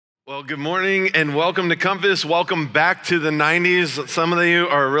Well, good morning and welcome to Compass. Welcome back to the 90s. Some of you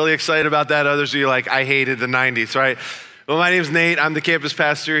are really excited about that. Others of you are like, I hated the 90s, right? Well, my name's Nate. I'm the campus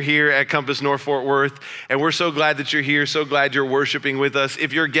pastor here at Compass North Fort Worth, and we're so glad that you're here, so glad you're worshiping with us.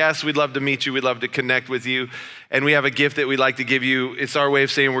 If you're a guest, we'd love to meet you. We'd love to connect with you, and we have a gift that we'd like to give you. It's our way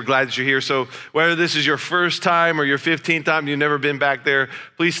of saying we're glad that you're here. So whether this is your first time or your 15th time, you've never been back there,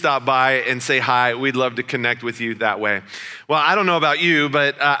 please stop by and say hi. We'd love to connect with you that way. Well, I don't know about you,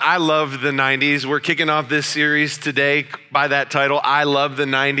 but I love the 90s. We're kicking off this series today by that title, I Love the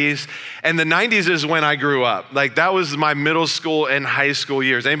 90s. And the 90s is when I grew up. Like that was my middle school and high school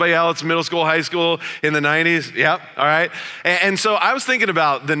years. Anybody else middle school, high school in the 90s? Yep, all right. And so I was thinking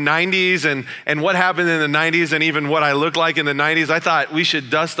about the 90s and what happened in the 90s and even what I looked like in the 90s. I thought we should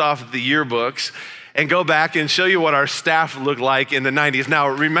dust off the yearbooks and go back and show you what our staff looked like in the 90s. Now,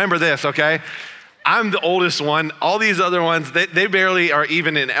 remember this, okay? I'm the oldest one. All these other ones, they barely are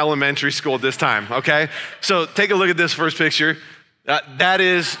even in elementary school at this time, okay? So take a look at this first picture.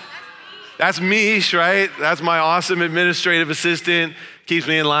 That's Mish, right? That's my awesome administrative assistant. Keeps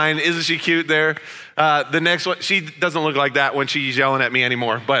me in line. Isn't she cute there? The next one, she doesn't look like that when she's yelling at me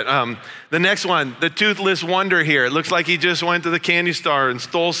anymore. But the next one, the toothless wonder here. It looks like he just went to the candy store and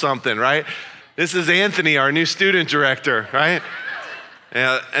stole something, right? This is Anthony, our new student director, right?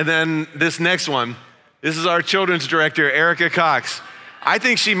 And then this next one, this is our children's director, Erica Cox. I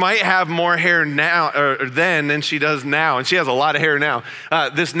think she might have more hair now or then than she does now, and she has a lot of hair now.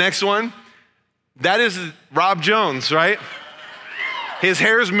 This next one, that is Rob Jones, right? His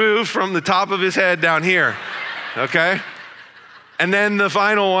hair's moved from the top of his head down here, okay? And then the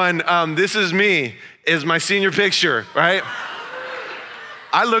final one, this is me, is my senior picture, right?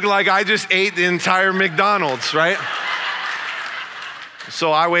 I look like I just ate the entire McDonald's, right?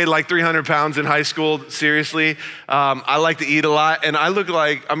 So I weighed like 300 pounds in high school, seriously. I like to eat a lot, and I look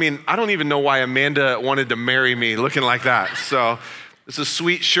like, I don't even know why Amanda wanted to marry me looking like that. So it's a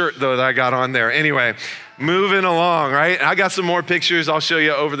sweet shirt, though, that I got on there. Anyway, moving along, right? I got some more pictures I'll show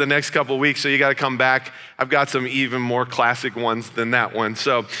you over the next couple of weeks, so you got to come back. I've got some even more classic ones than that one.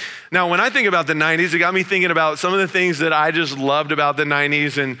 So now when I think about the 90s, it got me thinking about some of the things that I just loved about the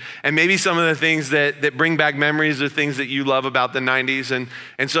 90s and maybe some of the things that bring back memories of things that you love about the 90s.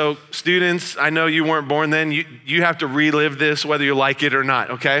 And so students, I know you weren't born then. You have to relive this whether you like it or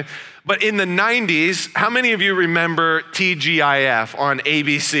not, okay? But in the 90s, how many of you remember TGIF on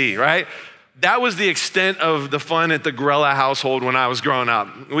ABC, right? That was the extent of the fun at the Grella household when I was growing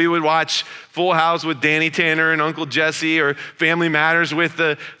up. We would watch Full House with Danny Tanner and Uncle Jesse, or Family Matters with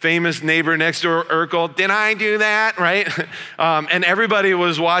the famous neighbor next door, Urkel. Did I do that, right? And everybody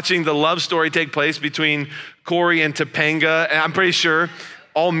was watching the love story take place between Corey and Topanga. And I'm pretty sure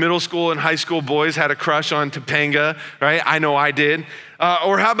all middle school and high school boys had a crush on Topanga, right? I know I did.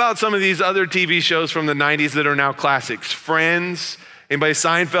 Or how about some of these other TV shows from the 90s that are now classics? Friends. Anybody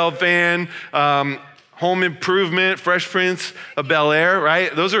Seinfeld fan? Home Improvement, Fresh Prince of Bel-Air,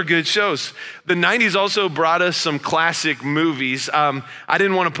 right? Those are good shows. The 90s also brought us some classic movies. I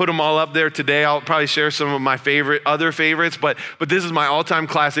didn't want to put them all up there today. I'll probably share some of my other favorites, but this is my all-time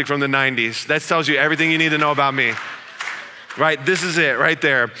classic from the 90s. That tells you everything you need to know about me. Right, this is it right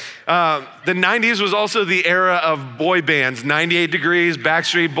there. The 90s was also the era of boy bands, 98 Degrees,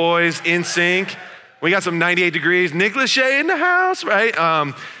 Backstreet Boys, NSync. We got some 98 Degrees, Nick Lachey in the house, right?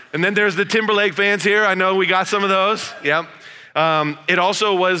 And then there's the Timberlake fans here. I know we got some of those, yep. It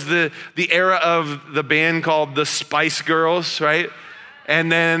also was the era of the band called the Spice Girls, right?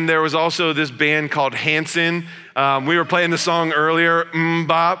 And then there was also this band called Hanson. We were playing the song earlier,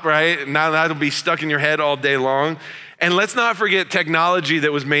 Bop, right? Now that'll be stuck in your head all day long. And let's not forget technology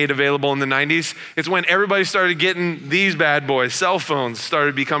that was made available in the 90s. It's when everybody started getting these bad boys. Cell phones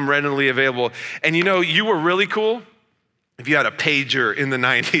started to become readily available. And you know, you were really cool if you had a pager in the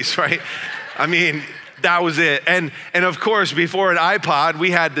 90s, right? That was it. And of course, before an iPod,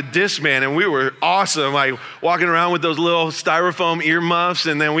 we had the Discman, and we were awesome, like walking around with those little styrofoam earmuffs,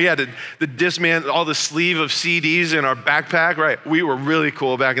 and then we had the Discman, all the sleeve of CDs in our backpack, right? We were really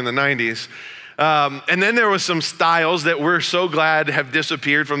cool back in the 90s. And then there was some styles that we're so glad have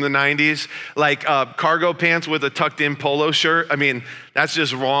disappeared from the 90s, like cargo pants with a tucked in polo shirt. That's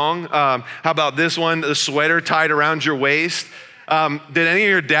just wrong. How about this one, the sweater tied around your waist? Did any of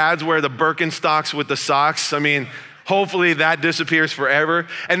your dads wear the Birkenstocks with the socks? Hopefully that disappears forever.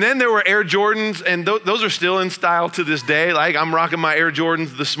 And then there were Air Jordans, and those are still in style to this day. Like I'm rocking my Air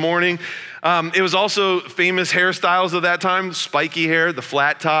Jordans this morning. It was also famous hairstyles of that time, spiky hair, the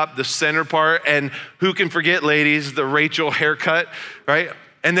flat top, the center part, and who can forget, ladies, the Rachel haircut, right?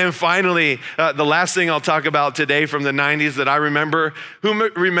 And then finally, the last thing I'll talk about today from the 90s that I remember, who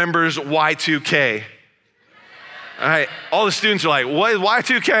remembers Y2K? All right, all the students are like, what is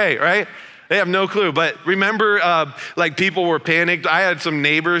Y2K, right? They have no clue, but remember like people were panicked. I had some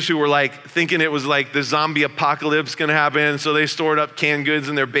neighbors who were like thinking it was like the zombie apocalypse gonna happen, so they stored up canned goods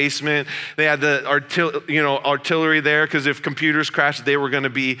in their basement. They had the artillery there because if computers crashed, they were gonna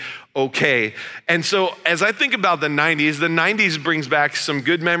be okay. And so as I think about the 90s brings back some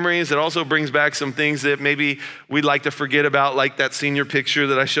good memories. It also brings back some things that maybe we'd like to forget about, like that senior picture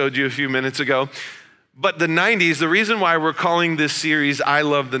that I showed you a few minutes ago. But the 90s, the reason why we're calling this series I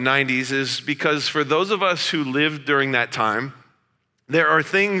Love the 90s is because for those of us who lived during that time, there are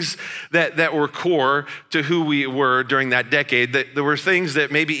things that were core to who we were during that decade. That there were things that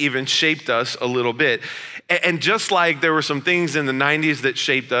maybe even shaped us a little bit. And just like there were some things in the 90s that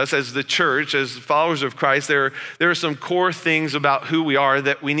shaped us as the church, as followers of Christ, there are some core things about who we are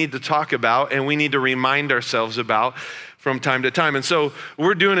that we need to talk about and we need to remind ourselves about from time to time. And so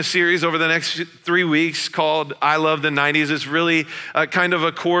we're doing a series over the next 3 weeks called I Love the 90s. It's really kind of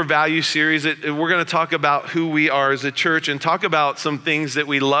a core value series. We're gonna talk about who we are as a church and talk about some things that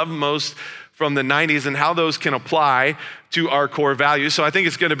we love most from the 90s and how those can apply to our core values. So I think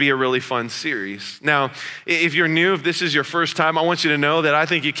it's gonna be a really fun series. Now, if you're new, if this is your first time, I want you to know that I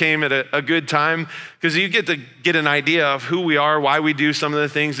think you came at a good time because you get to get an idea of who we are, why we do some of the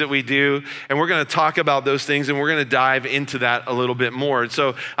things that we do, and we're gonna talk about those things and we're gonna dive into that a little bit more.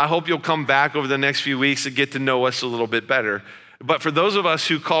 So I hope you'll come back over the next few weeks and get to know us a little bit better. But for those of us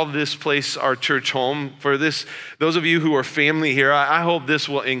who call this place our church home, those of you who are family here, I hope this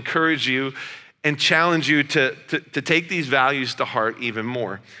will encourage you and challenge you to take these values to heart even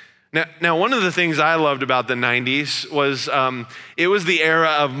more. Now, one of the things I loved about the 90s was it was the era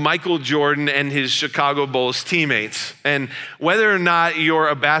of Michael Jordan and his Chicago Bulls teammates. And whether or not you're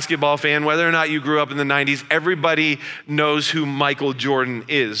a basketball fan, whether or not you grew up in the 90s, everybody knows who Michael Jordan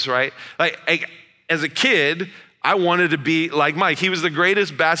is, right? Like as a kid, I wanted to be like Mike. He was the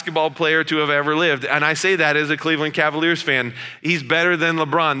greatest basketball player to have ever lived. And I say that as a Cleveland Cavaliers fan. He's better than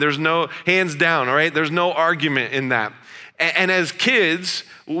LeBron. There's no, hands down, all right? There's no argument in that. And as kids,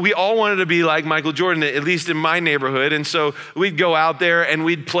 we all wanted to be like Michael Jordan, at least in my neighborhood. And so we'd go out there and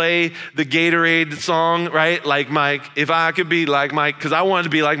we'd play the Gatorade song, right? Like Mike, if I could be like Mike, because I wanted to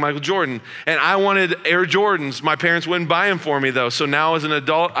be like Michael Jordan. And I wanted Air Jordans. My parents wouldn't buy them for me though. So now as an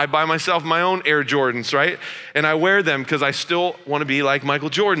adult, I buy myself my own Air Jordans, right? And I wear them because I still want to be like Michael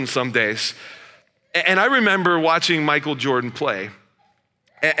Jordan some days. And I remember watching Michael Jordan play.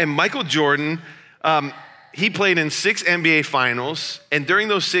 And Michael Jordan, he played in 6 NBA finals, and during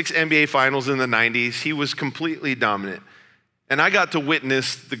those 6 NBA finals in the 90s, he was completely dominant. And I got to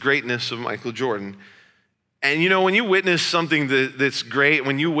witness the greatness of Michael Jordan. And you know, when you witness something that's great,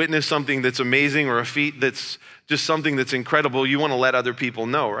 when you witness something that's amazing or a feat that's just something that's incredible, you want to let other people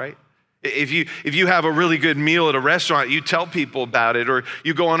know, right? If you have a really good meal at a restaurant, you tell people about it, or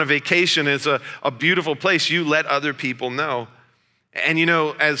you go on a vacation, it's a beautiful place, you let other people know. And you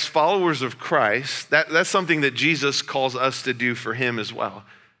know, as followers of Christ, that's something that Jesus calls us to do for him as well.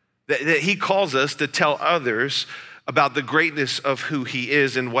 That he calls us to tell others about the greatness of who he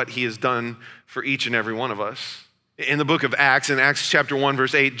is and what he has done for each and every one of us. In the book of Acts, in Acts chapter 1,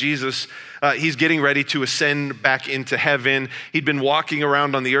 verse 8, Jesus, he's getting ready to ascend back into heaven. He'd been walking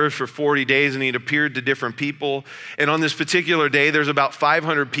around on the earth for 40 days and he'd appeared to different people. And on this particular day, there's about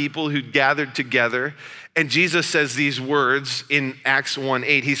 500 people who'd gathered together. And Jesus says these words in Acts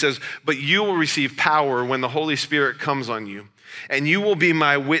 1:8. He says, "But you will receive power when the Holy Spirit comes on you. And you will be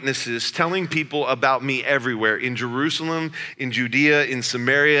my witnesses, telling people about me everywhere, in Jerusalem, in Judea, in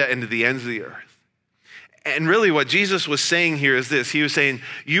Samaria, and to the ends of the earth." And really what Jesus was saying here is this. He was saying,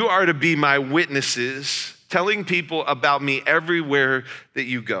 you are to be my witnesses, telling people about me everywhere that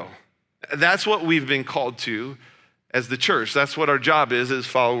you go. That's what we've been called to as the church. That's what our job is as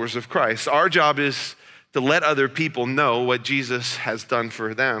followers of Christ. Our job is to let other people know what Jesus has done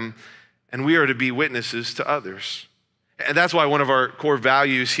for them, and we are to be witnesses to others. And that's why one of our core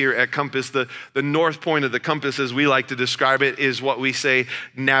values here at Compass, the north point of the compass, as we like to describe it, is what we say,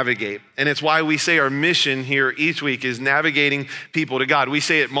 navigate. And it's why we say our mission here each week is navigating people to God. We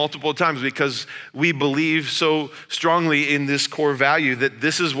say it multiple times because we believe so strongly in this core value that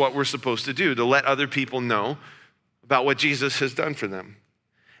this is what we're supposed to do, to let other people know about what Jesus has done for them.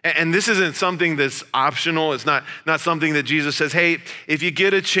 And this isn't something that's optional. It's not something that Jesus says, hey, if you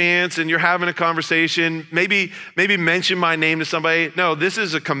get a chance and you're having a conversation, maybe mention my name to somebody. No, this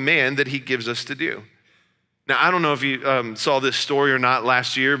is a command that he gives us to do. Now, I don't know if you saw this story or not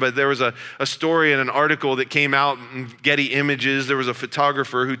last year, but there was a story in an article that came out in Getty Images. There was a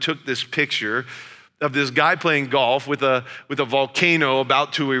photographer who took this picture of this guy playing golf with a volcano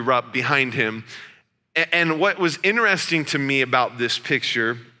about to erupt behind him. And what was interesting to me about this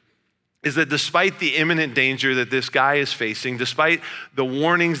picture is that despite the imminent danger that this guy is facing, despite the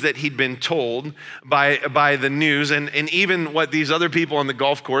warnings that he'd been told by the news, and even what these other people on the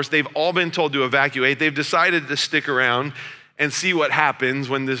golf course, they've all been told to evacuate, they've decided to stick around and see what happens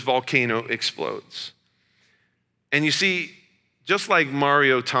when this volcano explodes. And you see, just like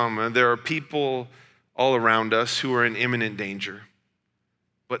Mario Tama, there are people all around us who are in imminent danger.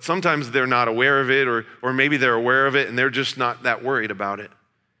 But sometimes they're not aware of it, or maybe they're aware of it and they're just not that worried about it.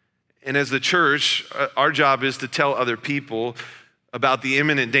 And as the church, our job is to tell other people about the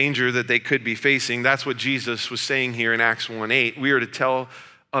imminent danger that they could be facing. That's what Jesus was saying here in Acts 1:8. We are to tell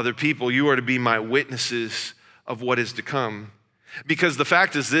other people, you are to be my witnesses of what is to come. Because the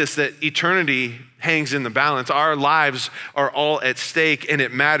fact is this, that eternity hangs in the balance. Our lives are all at stake and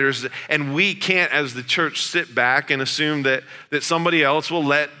it matters. And we can't, as the church, sit back and assume that somebody else will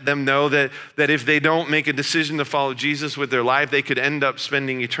let them know that if they don't make a decision to follow Jesus with their life, they could end up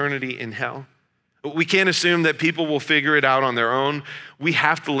spending eternity in hell. We can't assume that people will figure it out on their own. We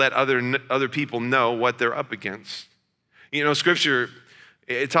have to let other people know what they're up against. You know, Scripture,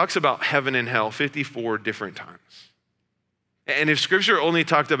 it talks about heaven and hell 54 different times. And if Scripture only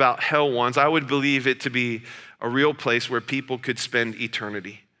talked about hell once, I would believe it to be a real place where people could spend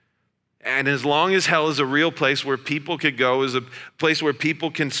eternity. And as long as hell is a real place where people could go, is a place where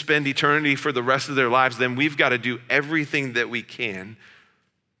people can spend eternity for the rest of their lives, then we've got to do everything that we can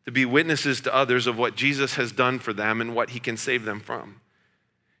to be witnesses to others of what Jesus has done for them and what he can save them from.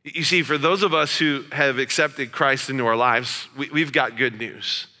 You see, for those of us who have accepted Christ into our lives, we've got good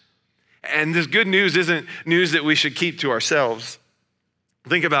news. And this good news isn't news that we should keep to ourselves.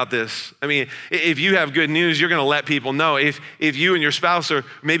 Think about this. I mean, if you have good news, you're going to let people know. If you and your spouse are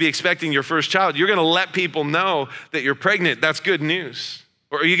maybe expecting your first child, you're going to let people know that you're pregnant. That's good news.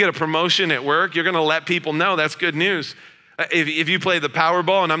 Or you get a promotion at work, you're going to let people know. That's good news. If you play the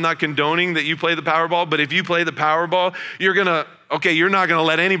Powerball, and I'm not condoning that you play the Powerball, but if you play the Powerball, you're not gonna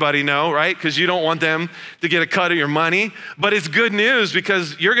let anybody know, right? Because you don't want them to get a cut of your money. But it's good news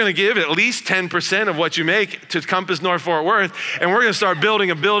because you're gonna give at least 10% of what you make to Compass North Fort Worth, and we're gonna start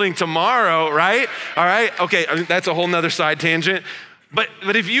building a building tomorrow, right? All right, okay, that's a whole nother side tangent. But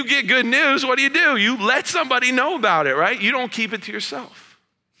if you get good news, what do? You let somebody know about it, right? You don't keep it to yourself.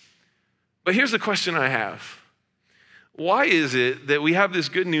 But here's the question I have. Why is it that we have this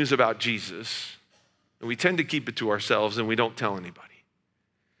good news about Jesus and we tend to keep it to ourselves and we don't tell anybody?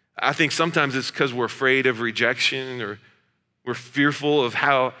 I think sometimes it's because we're afraid of rejection, or we're fearful of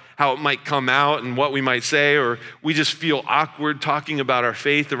how it might come out and what we might say, or we just feel awkward talking about our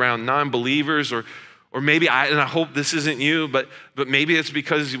faith around non-believers, or maybe, and I hope this isn't you, but maybe it's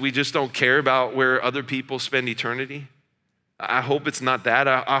because we just don't care about where other people spend eternity. I hope it's not that.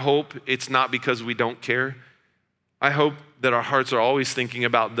 I hope it's not because we don't care. I hope that our hearts are always thinking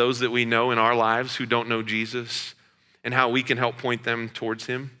about those that we know in our lives who don't know Jesus and how we can help point them towards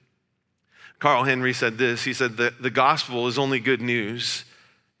him. Carl Henry said this. He said that the gospel is only good news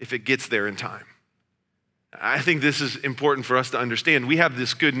if it gets there in time. I think this is important for us to understand. We have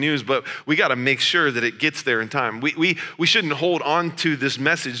this good news, but we got to make sure that it gets there in time. We shouldn't hold on to this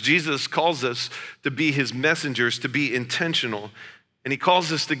message. Jesus calls us to be his messengers, to be intentional. And he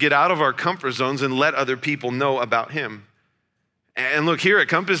calls us to get out of our comfort zones and let other people know about him. And look, here at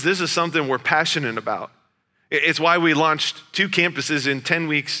Compass, this is something we're passionate about. It's why we launched 2 campuses in 10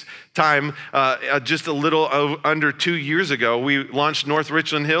 weeks' time, just a little under 2 years ago. We launched North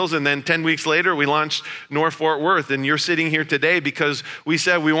Richland Hills, and then 10 weeks later, we launched North Fort Worth. And you're sitting here today because we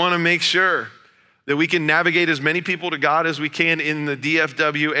said we want to make sure that we can navigate as many people to God as we can in the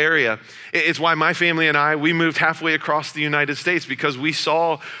DFW area. It's why my family and I, we moved halfway across the United States because we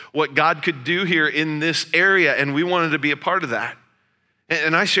saw what God could do here in this area, and we wanted to be a part of that.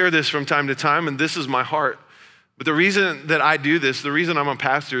 And I share this from time to time, and this is my heart. But the reason that I do this, the reason I'm a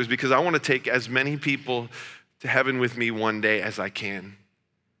pastor, is because I want to take as many people to heaven with me one day as I can.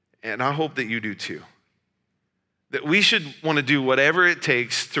 And I hope that you do too. That we should want to do whatever it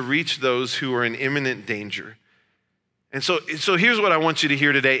takes to reach those who are in imminent danger. And so here's what I want you to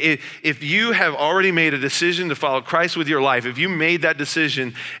hear today. If you have already made a decision to follow Christ with your life, if you made that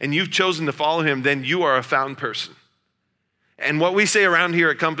decision and you've chosen to follow him, then you are a found person. And what we say around here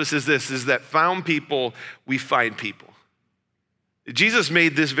at Compass is this, is that found people, we find people. Jesus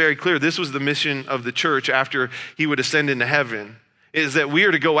made this very clear. This was the mission of the church after he would ascend into heaven. is that we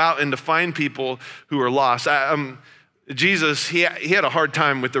are to go out and to find people who are lost. Jesus, he had a hard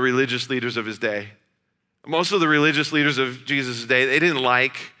time with the religious leaders of his day. Most of the religious leaders of Jesus' day, they didn't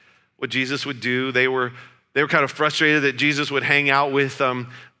like what Jesus would do. They were kind of frustrated that Jesus would hang out with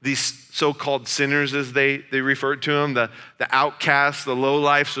these so-called sinners, as they referred to them, the outcasts, the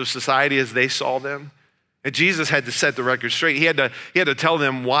lowlifes of society as they saw them. And Jesus had to set the record straight. He had to tell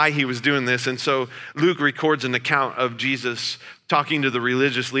them why he was doing this. And so Luke records an account of Jesus talking to the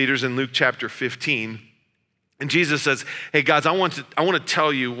religious leaders in Luke chapter 15. And Jesus says, hey guys, I want to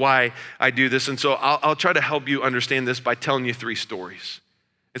tell you why I do this. And so I'll try to help you understand this by telling you 3 stories.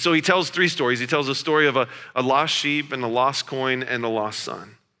 And so he tells 3 stories. He tells a story of a lost sheep and a lost coin and a lost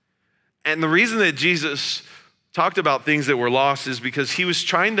son. And the reason that Jesus talked about things that were lost is because he was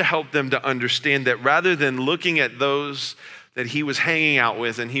trying to help them to understand that rather than looking at those that he was hanging out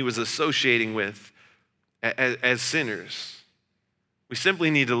with and he was associating with as sinners, we simply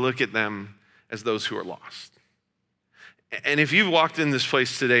need to look at them as those who are lost. And if you've walked in this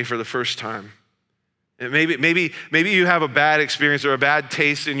place today for the first time, maybe you have a bad experience or a bad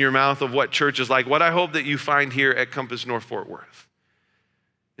taste in your mouth of what church is like, what I hope that you find here at Compass North Fort Worth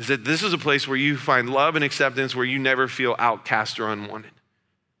is that this is a place where you find love and acceptance, where you never feel outcast or unwanted.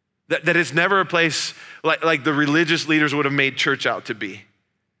 That it's never a place like the religious leaders would have made church out to be.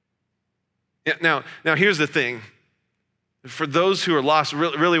 Now here's the thing. For those who are lost,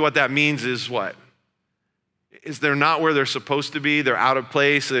 really what that means is what? Is they're not where they're supposed to be, they're out of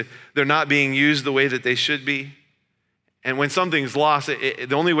place, they're not being used the way that they should be. And when something's lost,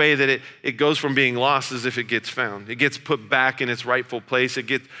 the only way that it goes from being lost is if it gets found. It gets put back in its rightful place. It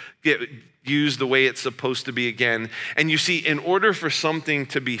gets used the way it's supposed to be again. And you see, in order for something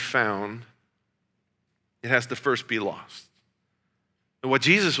to be found, it has to first be lost. And what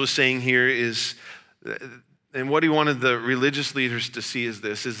Jesus was saying here is, and what he wanted the religious leaders to see is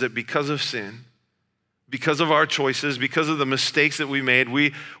this, is that because of sin, because of our choices, because of the mistakes that we made,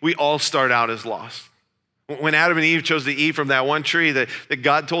 we all start out as lost. When Adam and Eve chose to eat from that one tree that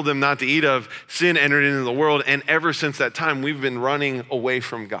God told them not to eat of, sin entered into the world. And ever since that time, we've been running away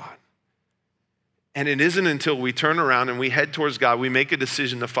from God. And it isn't until we turn around and we head towards God, we make a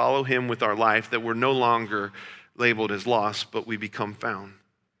decision to follow him with our life, that we're no longer labeled as lost, but we become found.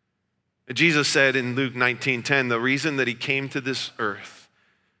 Jesus said in Luke 19:10, the reason that he came to this earth,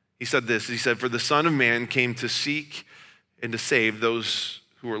 he said this, he said, for the Son of Man came to seek and to save those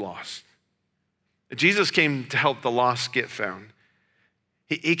who were lost. Jesus came to help the lost get found.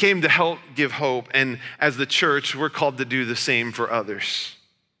 He came to help give hope. And as the church, we're called to do the same for others.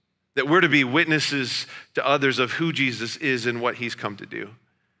 That we're to be witnesses to others of who Jesus is and what he's come to do.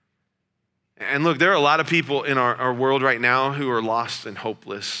 And look, there are a lot of people in our world right now who are lost and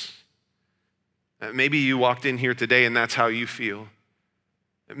hopeless. Maybe you walked in here today and that's how you feel.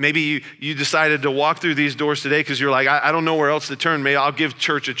 Maybe you decided to walk through these doors today because you're like, I don't know where else to turn. Maybe I'll give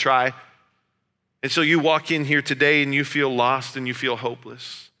church a try. And so you walk in here today and you feel lost and you feel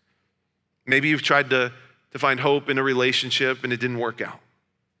hopeless. Maybe you've tried to find hope in a relationship and it didn't work out.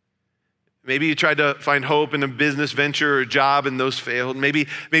 Maybe you tried to find hope in a business venture or a job and those failed. Maybe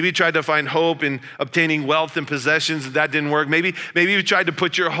you tried to find hope in obtaining wealth and possessions and that didn't work. Maybe you tried to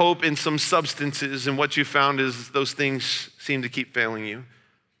put your hope in some substances and what you found is those things seem to keep failing you.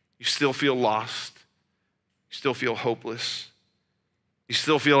 You still feel lost. You still feel hopeless. You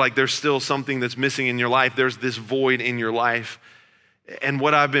still feel like there's still something that's missing in your life. There's this void in your life. And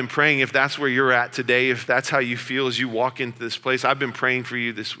what I've been praying, if that's where you're at today, if that's how you feel as you walk into this place, I've been praying for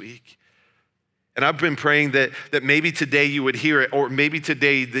you this week. And I've been praying that maybe today you would hear it, or maybe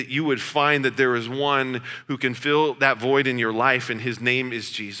today that you would find that there is one who can fill that void in your life, and his name is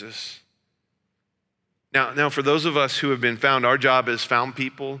Jesus. Now for those of us who have been found, our job as found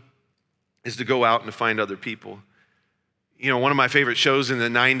people is to go out and to find other people. You know, one of my favorite shows in the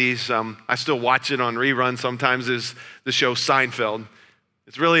 90s, I still watch it on rerun sometimes, is the show Seinfeld.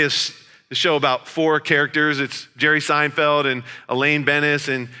 It's really a show about 4 characters. It's Jerry Seinfeld and Elaine Bennis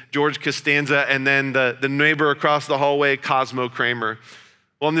and George Costanza, and then the neighbor across the hallway, Cosmo Kramer.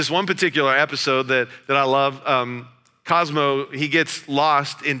 Well, in this one particular episode that I love, Cosmo, he gets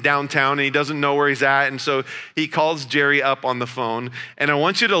lost in downtown and he doesn't know where he's at. And so he calls Jerry up on the phone. And I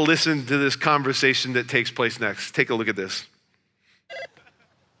want you to listen to this conversation that takes place next. Take a look at this.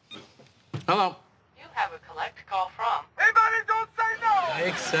 Hello. You have a collect call from. Hey, buddy, don't say no!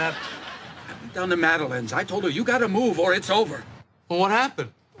 Except, I went down to Madeline's. I told her, you gotta move or it's over. well, what happened?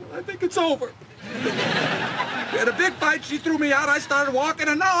 I think it's over. We had a big fight. She threw me out. I started walking,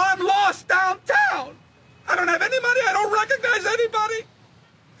 and now I'm lost downtown. I don't have any money. I don't recognize anybody.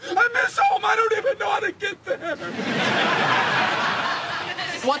 I miss home. I don't even know how to get there.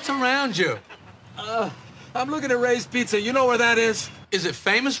 What's around you? I'm looking at Ray's Pizza. You know where that is? Is it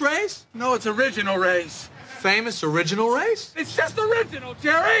Famous Ray's? No, it's Original Ray's. Famous Original Ray's? It's just original,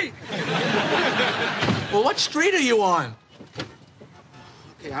 Jerry! Well, what street are you on?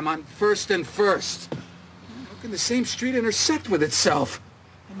 Okay, I'm on First and First. How can the same street intersect with itself?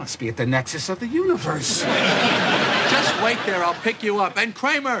 It must be at the nexus of the universe. Just wait there, I'll pick you up. And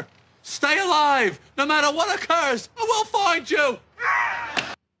Kramer, stay alive! No matter what occurs, I will find you!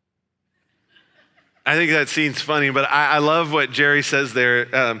 I think that scene's funny, but I love what Jerry says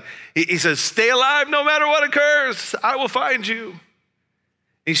there. He says, stay alive no matter what occurs. I will find you. And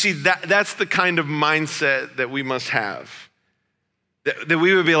you see, that's the kind of mindset that we must have. That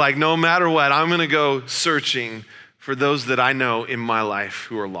we would be like, no matter what, I'm going to go searching for those that I know in my life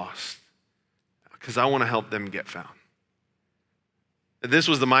who are lost because I want to help them get found. This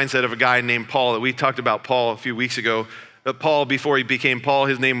was the mindset of a guy named Paul. We talked about Paul a few weeks ago. But Paul, before he became Paul,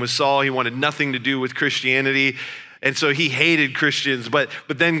 his name was Saul. He wanted nothing to do with Christianity. And so he hated Christians. But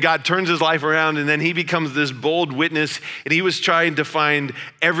then God turns his life around and then he becomes this bold witness. And he was trying to find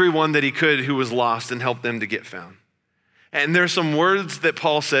everyone that he could who was lost and help them to get found. And there's some words that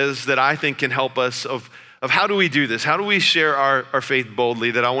Paul says that I think can help us of how do we do this? How do we share our faith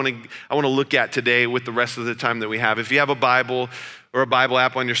boldly that I want to look at today with the rest of the time that we have. If you have a Bible or a Bible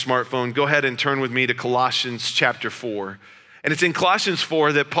app on your smartphone, go ahead and turn with me to Colossians chapter 4. And it's in Colossians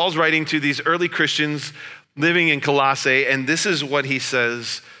 4 that Paul's writing to these early Christians living in Colossae, and this is what he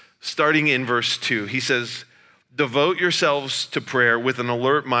says, starting in verse 2. He says, devote yourselves to prayer with an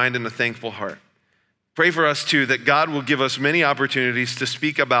alert mind and a thankful heart. Pray for us too, that God will give us many opportunities to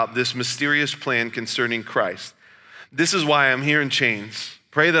speak about this mysterious plan concerning Christ. This is why I'm here in chains.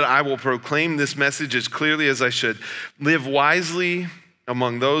 Pray that I will proclaim this message as clearly as I should. Live wisely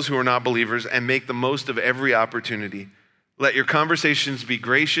among those who are not believers and make the most of every opportunity. Let your conversations be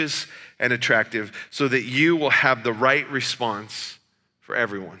gracious and attractive so that you will have the right response for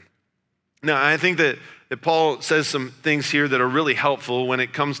everyone. Now, I think that Paul says some things here that are really helpful when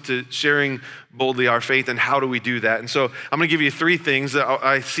it comes to sharing boldly our faith and how do we do that. And so I'm going to give you three things that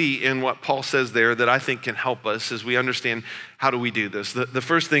I see in what Paul says there that I think can help us as we understand how do we do this. The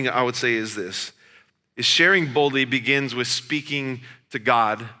first thing I would say is this, is sharing boldly begins with speaking to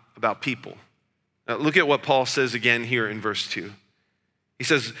God about people. Now, look at what Paul says again here in verse 2. He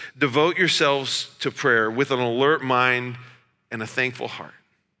says, devote yourselves to prayer with an alert mind and a thankful heart.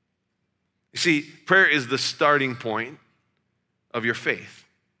 You see, prayer is the starting point of your faith.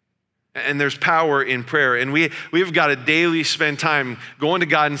 And there's power in prayer. And we've got to daily spend time going to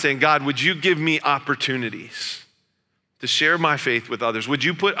God and saying, God, would you give me opportunities to share my faith with others? Would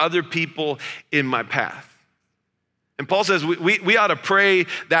you put other people in my path? And Paul says we ought to pray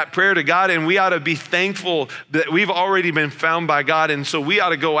that prayer to God, and we ought to be thankful that we've already been found by God. And so we ought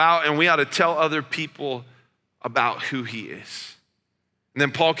to go out and we ought to tell other people about who he is. And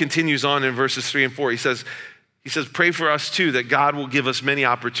then Paul continues on in verses 3 and 4. He says, pray for us too, that God will give us many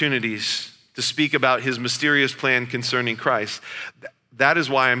opportunities to speak about his mysterious plan concerning Christ. That is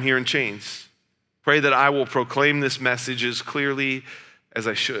why I'm here in chains. Pray that I will proclaim this message as clearly as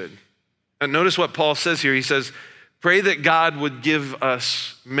I should. And notice what Paul says here. He says, pray that God would give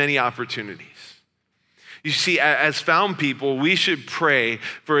us many opportunities. You see, as found people, we should pray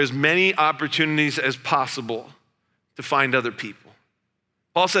for as many opportunities as possible to find other people.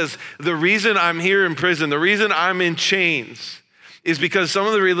 Paul says, the reason I'm here in prison, the reason I'm in chains is because some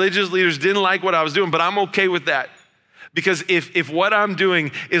of the religious leaders didn't like what I was doing, but I'm okay with that. Because if what I'm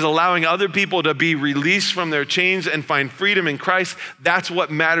doing is allowing other people to be released from their chains and find freedom in Christ, that's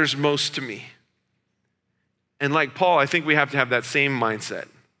what matters most to me. And like Paul, I think we have to have that same mindset.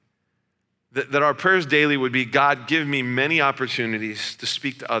 That our prayers daily would be, God, give me many opportunities to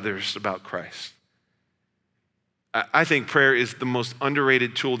speak to others about Christ. I think prayer is the most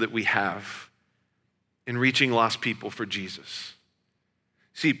underrated tool that we have in reaching lost people for Jesus.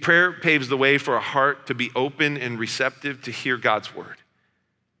 See, prayer paves the way for a heart to be open and receptive to hear God's word.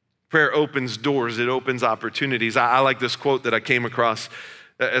 Prayer opens doors, it opens opportunities. I like this quote that I came across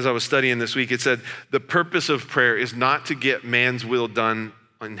as I was studying this week. It said, the purpose of prayer is not to get man's will done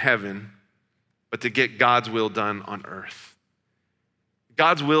in heaven, but to get God's will done on earth.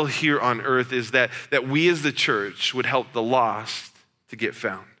 God's will here on earth is that we as the church would help the lost to get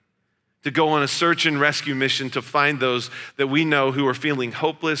found, to go on a search and rescue mission to find those that we know who are feeling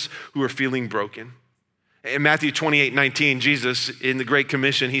hopeless, who are feeling broken. In Matthew 28:19, Jesus, in the Great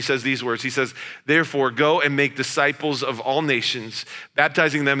Commission, he says these words. He says, therefore, go and make disciples of all nations,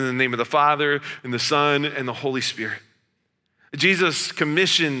 baptizing them in the name of the Father and the Son and the Holy Spirit. Jesus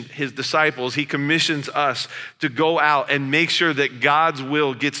commissioned his disciples. He commissions us to go out and make sure that God's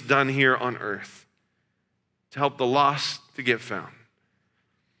will gets done here on earth, to help the lost to get found.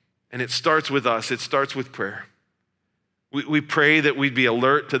 And it starts with us. It starts with prayer. We pray that we'd be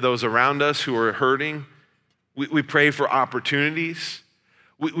alert to those around us who are hurting. We pray for opportunities.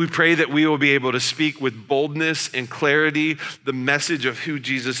 We pray that we will be able to speak with boldness and clarity the message of who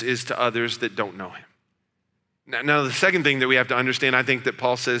Jesus is to others that don't know him. Now, the second thing that we have to understand, I think that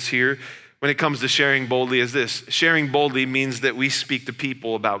Paul says here when it comes to sharing boldly is this. Sharing boldly means that we speak to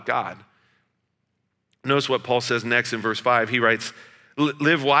people about God. Notice what Paul says next in verse 5. He writes,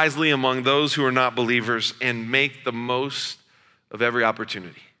 live wisely among those who are not believers and make the most of every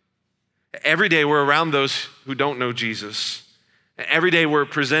opportunity. Every day we're around those who don't know Jesus. Every day we're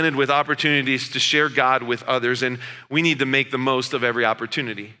presented with opportunities to share God with others, and we need to make the most of every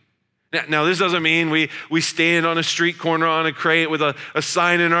opportunity. Now, this doesn't mean we stand on a street corner on a crate with a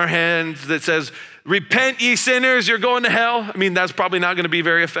sign in our hands that says, repent ye sinners, you're going to hell. I mean, that's probably not going to be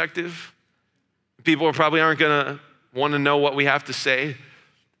very effective. People probably aren't going to want to know what we have to say.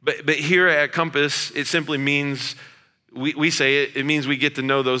 But here at Compass, it simply means, we say it means we get to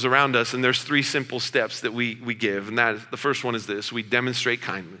know those around us, and there's 3 simple steps that we give. And the first one is this: we demonstrate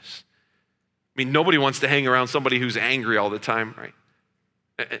kindness. I mean, nobody wants to hang around somebody who's angry all the time, right?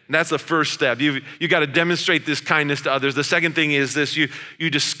 That's the first step. You got to demonstrate this kindness to others. The second thing is this: you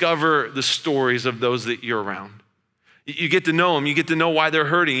discover the stories of those that you're around. You get to know them. You get to know why they're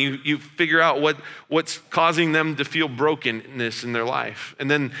hurting. You figure out what's causing them to feel brokenness in their life. And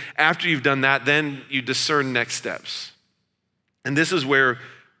then after you've done that, then you discern next steps. And this is where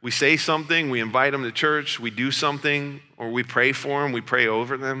we say something, we invite them to church, we do something, or we pray for them, we pray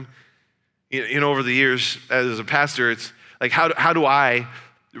over them. You know, over the years as a pastor, it's like, how do I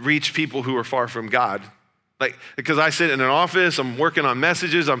reach people who are far from God? Like, because I sit in an office, I'm working on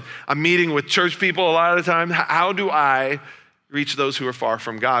messages, I'm meeting with church people a lot of the time. How do I reach those who are far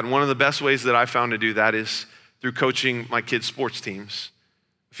from God? And one of the best ways that I found to do that is through coaching my kids' sports teams.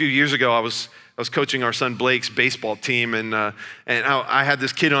 A few years ago, I was coaching our son Blake's baseball team, and I had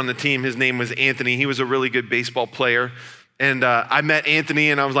this kid on the team. His name was Anthony. He was a really good baseball player. And I met Anthony,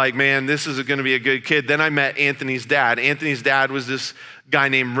 and I was like, man, this is going to be a good kid. Then I met Anthony's dad. Anthony's dad was this guy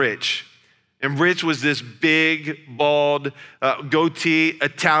named Rich. And Rich was this big, bald, goatee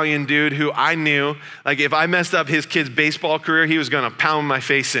Italian dude who I knew, like, if I messed up his kid's baseball career, he was going to pound my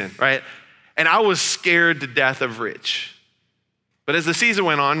face in, right? And I was scared to death of Rich. But as the season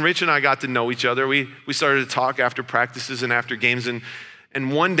went on, Rich and I got to know each other. We started to talk after practices and after games.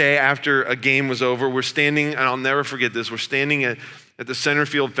 And one day after a game was over, we're standing, and I'll never forget this, we're standing at the center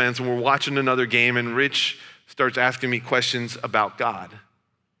field fence, and we're watching another game, and Rich starts asking me questions about God.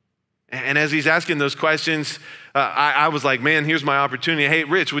 And as he's asking those questions, I was like, man, here's my opportunity. Hey,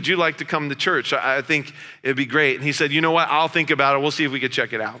 Rich, would you like to come to church? I think it'd be great. And he said, you know what? I'll think about it. We'll see if we could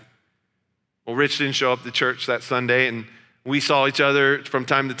check it out. Well, Rich didn't show up to church that Sunday, and we saw each other from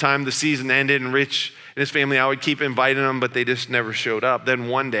time to time. The season ended, and Rich and his family, I would keep inviting them, but they just never showed up. Then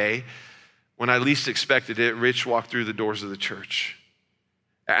one day, when I least expected it, Rich walked through the doors of the church.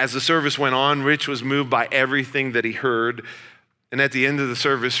 As the service went on, Rich was moved by everything that he heard. And at the end of the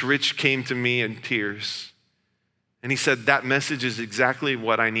service, Rich came to me in tears. And he said, that message is exactly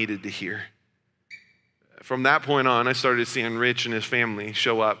what I needed to hear. From that point on, I started seeing Rich and his family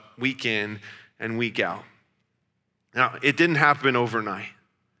show up week in and week out. Now, it didn't happen overnight.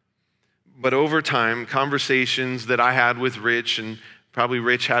 But over time, conversations that I had with Rich and probably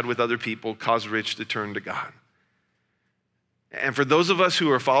Rich had with other people caused Rich to turn to God. And for those of us who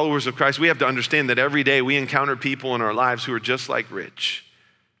are followers of Christ, we have to understand that every day we encounter people in our lives who are just like Rich,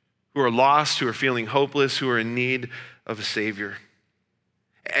 who are lost, who are feeling hopeless, who are in need of a Savior.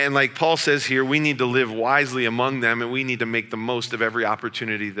 And like Paul says here, we need to live wisely among them, and we need to make the most of every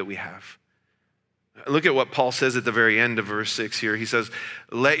opportunity that we have. Look at what Paul says at the very end of verse 6 here. He says,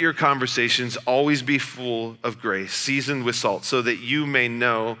 let your conversations always be full of grace, seasoned with salt, so that you may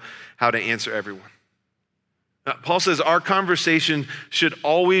know how to answer everyone. Paul says our conversation should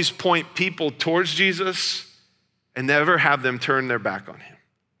always point people towards Jesus and never have them turn their back on him.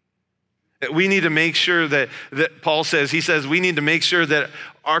 We need to make sure that Paul says, he says we need to make sure that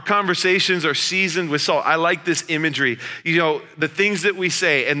our conversations are seasoned with salt. I like this imagery. You know, the things that we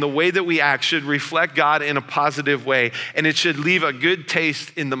say and the way that we act should reflect God in a positive way, and it should leave a good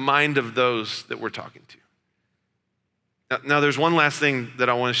taste in the mind of those that we're talking to. Now, there's one last thing that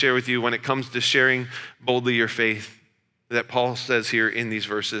I want to share with you when it comes to sharing boldly your faith that Paul says here in these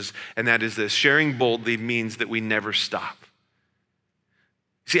verses, and that is this: sharing boldly means that we never stop.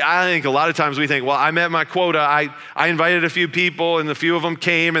 See, I think a lot of times we think, well, I met my quota. I invited a few people and a few of them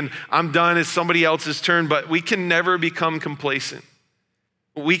came and I'm done. It's somebody else's turn. But we can never become complacent.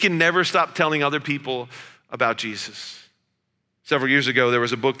 We can never stop telling other people about Jesus. Several years ago, there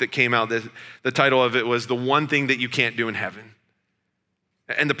was a book that came out that the title of it was The One Thing That You Can't Do in Heaven.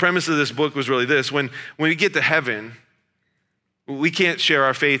 And the premise of this book was really this: when we get to heaven, we can't share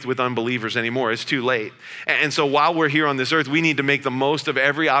our faith with unbelievers anymore. It's too late. And so while we're here on this earth, we need to make the most of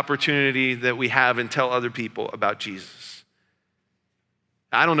every opportunity that we have and tell other people about Jesus.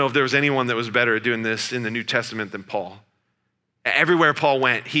 I don't know if there was anyone that was better at doing this in the New Testament than Paul. Everywhere Paul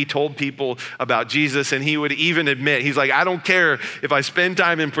went, he told people about Jesus, and he would even admit, he's like, I don't care if I spend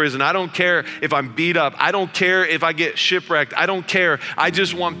time in prison. I don't care if I'm beat up. I don't care if I get shipwrecked. I don't care. I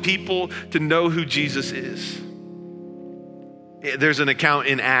just want people to know who Jesus is. There's an account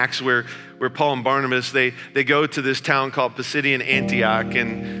in Acts where Paul and Barnabas, they go to this town called Pisidian Antioch,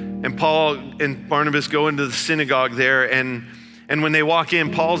 and Paul and Barnabas go into the synagogue there, and when they walk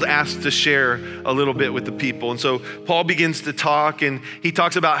in, Paul's asked to share a little bit with the people. And so Paul begins to talk, and he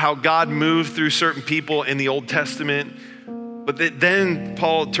talks about how God moved through certain people in the Old Testament. But then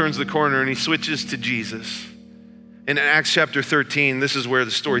Paul turns the corner and he switches to Jesus. In Acts chapter 13, this is where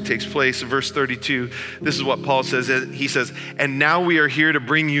the story takes place. In verse 32, this is what Paul says. He says, and now we are here to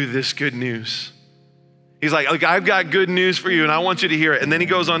bring you this good news. He's like, I've got good news for you and I want you to hear it. And then he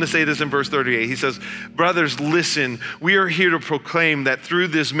goes on to say this in verse 38. He says, brothers, listen, we are here to proclaim that through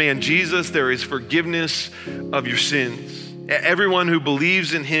this man, Jesus, there is forgiveness of your sins. Everyone who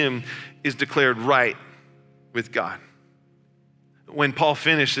believes in him is declared right with God. When Paul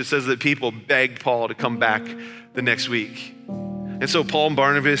finished, it says that people begged Paul to come back the next week. And so Paul and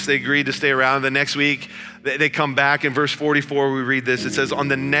Barnabas, they agreed to stay around. The next week, they come back. In verse 44, we read this. It says, on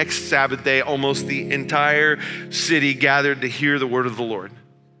the next Sabbath day, almost the entire city gathered to hear the word of the Lord.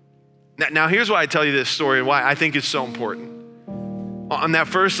 Now here's why I tell you this story and why I think it's so important. On that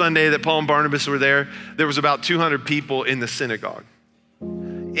first Sunday that Paul and Barnabas were there was about 200 people in the synagogue.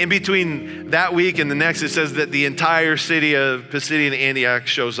 In between that week and the next, it says that the entire city of Pisidian Antioch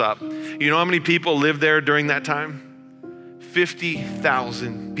shows up. You know how many people lived there during that time?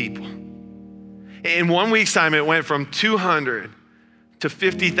 50,000 people. In 1 week's time, it went from 200 to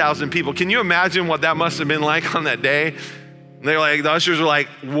 50,000 people. Can you imagine what that must have been like on that day? They're like, the ushers were like,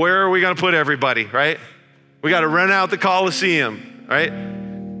 where are we gonna put everybody, right? We gotta rent out the Coliseum, right?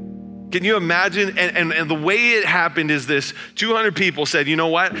 Can you imagine? And the way it happened is this: 200 people said, you know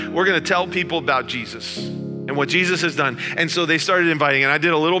what? We're gonna tell people about Jesus and what Jesus has done. And so they started inviting, and I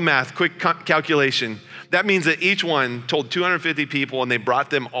did a little math, quick calculation. That means that each one told 250 people and they brought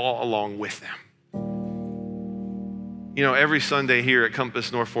them all along with them. You know, every Sunday here at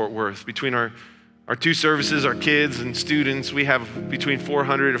Compass North Fort Worth, between our two services, our kids and students, we have between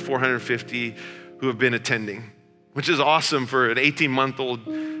 400 to 450 who have been attending, which is awesome for an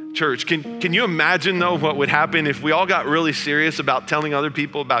 18-month-old church. Can you imagine though what would happen if we all got really serious about telling other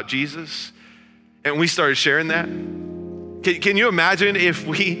people about Jesus and we started sharing that? Can you imagine if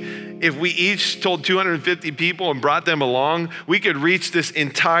we each told 250 people and brought them along, we could reach this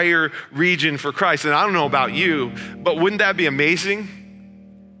entire region for Christ. And I don't know about you, but wouldn't that be amazing?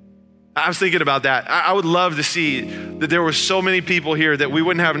 I was thinking about that. I would love to see that there were so many people here that we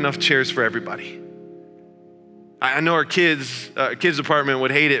wouldn't have enough chairs for everybody. I know our kids department would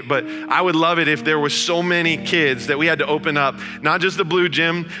hate it, but I would love it if there were so many kids that we had to open up, not just the blue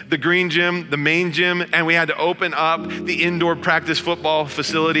gym, the green gym, the main gym, and we had to open up the indoor practice football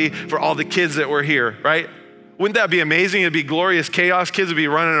facility for all the kids that were here, right? Wouldn't that be amazing? It'd be glorious chaos. Kids would be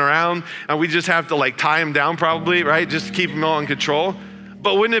running around and we just have to like tie them down probably, right? Just to keep them all in control.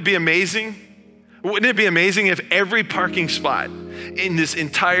 But wouldn't it be amazing? Wouldn't it be amazing if every parking spot in this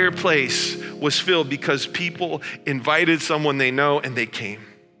entire place was filled because people invited someone they know and they came?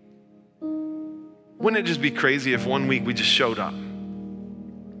 Wouldn't it just be crazy if 1 week we just showed up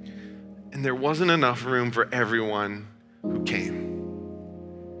and there wasn't enough room for everyone who came?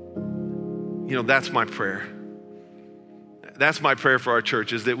 You know, that's my prayer. That's my prayer for our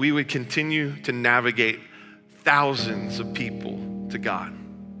church, is that we would continue to navigate thousands of people to God.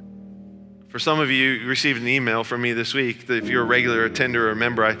 For some of you received an email from me this week that if you're a regular attender or a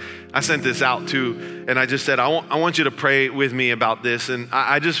member, I sent this out too, and I just said, I want you to pray with me about this. And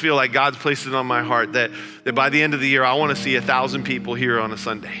I just feel like God's placed it on my heart that by the end of the year, I want to see 1,000 people here on a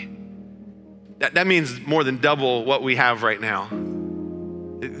Sunday. That means more than double what we have right now.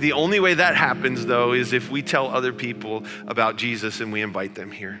 The only way that happens, though, is if we tell other people about Jesus and we invite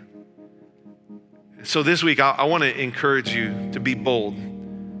them here. So this week, I want to encourage you to be bold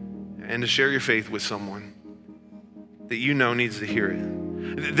and to share your faith with someone that you know needs to hear it.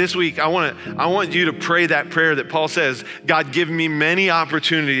 This week, I want you to pray that prayer that Paul says, God, give me many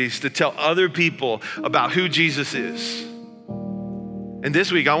opportunities to tell other people about who Jesus is. And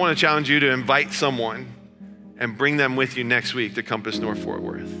this week, I want to challenge you to invite someone and bring them with you next week to Compass North Fort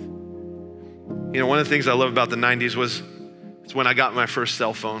Worth. You know, one of the things I love about the 90s was it's when I got my first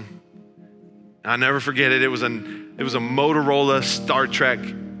cell phone. I'll never forget it. It was a Motorola Star Trek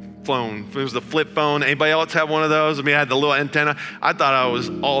phone. It was the flip phone. Anybody else have one of those? I mean, I had the little antenna. I thought I was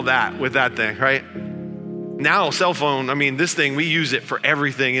all that with that thing, right? Now, cell phone, I mean, this thing, we use it for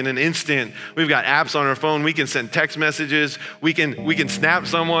everything in an instant. We've got apps on our phone. We can send text messages. We can snap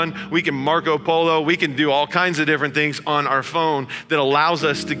someone. We can Marco Polo. We can do all kinds of different things on our phone that allows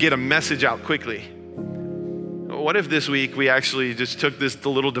us to get a message out quickly. What if this week we actually just took the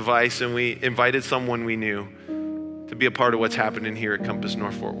little device and we invited someone we knew to be a part of what's happening here at Compass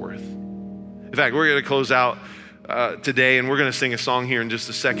North Fort Worth? In fact, we're going to close out today, and we're going to sing a song here in just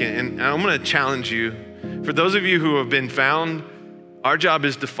a second. And I'm going to challenge you. For those of you who have been found, our job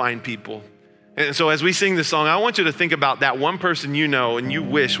is to find people. And so as we sing this song, I want you to think about that one person you know and you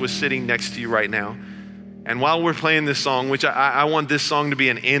wish was sitting next to you right now. And while we're playing this song, which I want this song to be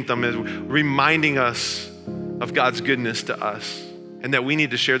an anthem, is reminding us of God's goodness to us, and that we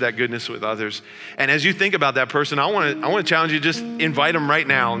need to share that goodness with others. And as you think about that person, I want to challenge you, just invite them right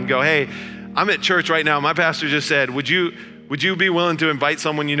now and go, hey, I'm at church right now. My pastor just said, would you be willing to invite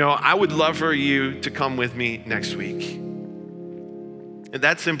someone you know? I would love for you to come with me next week. And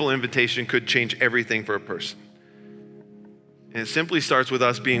that simple invitation could change everything for a person. And it simply starts with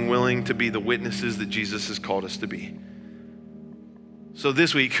us being willing to be the witnesses that Jesus has called us to be. So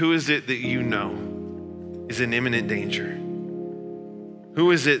this week, who is it that you know is in imminent danger?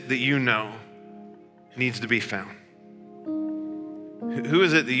 Who is it that you know needs to be found? Who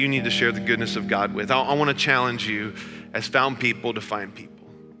is it that you need to share the goodness of God with? I want to challenge you as found people to find people.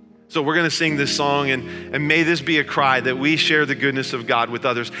 So we're going to sing this song, and may this be a cry that we share the goodness of God with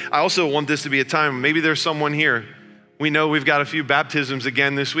others. I also want this to be a time, maybe there's someone here. We know we've got a few baptisms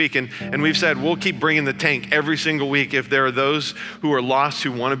again this week, and we've said we'll keep bringing the tank every single week if there are those who are lost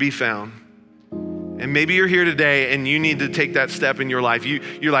who want to be found. And maybe you're here today and you need to take that step in your life.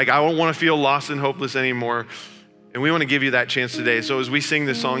 You're like, I don't want to feel lost and hopeless anymore. And we want to give you that chance today. So as we sing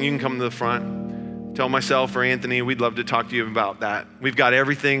this song, you can come to the front. Tell myself or Anthony, we'd love to talk to you about that. We've got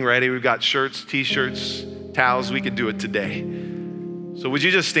everything ready. We've got shirts, t-shirts, towels. We could do it today. So would you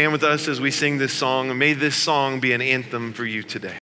just stand with us as we sing this song? And may this song be an anthem for you today.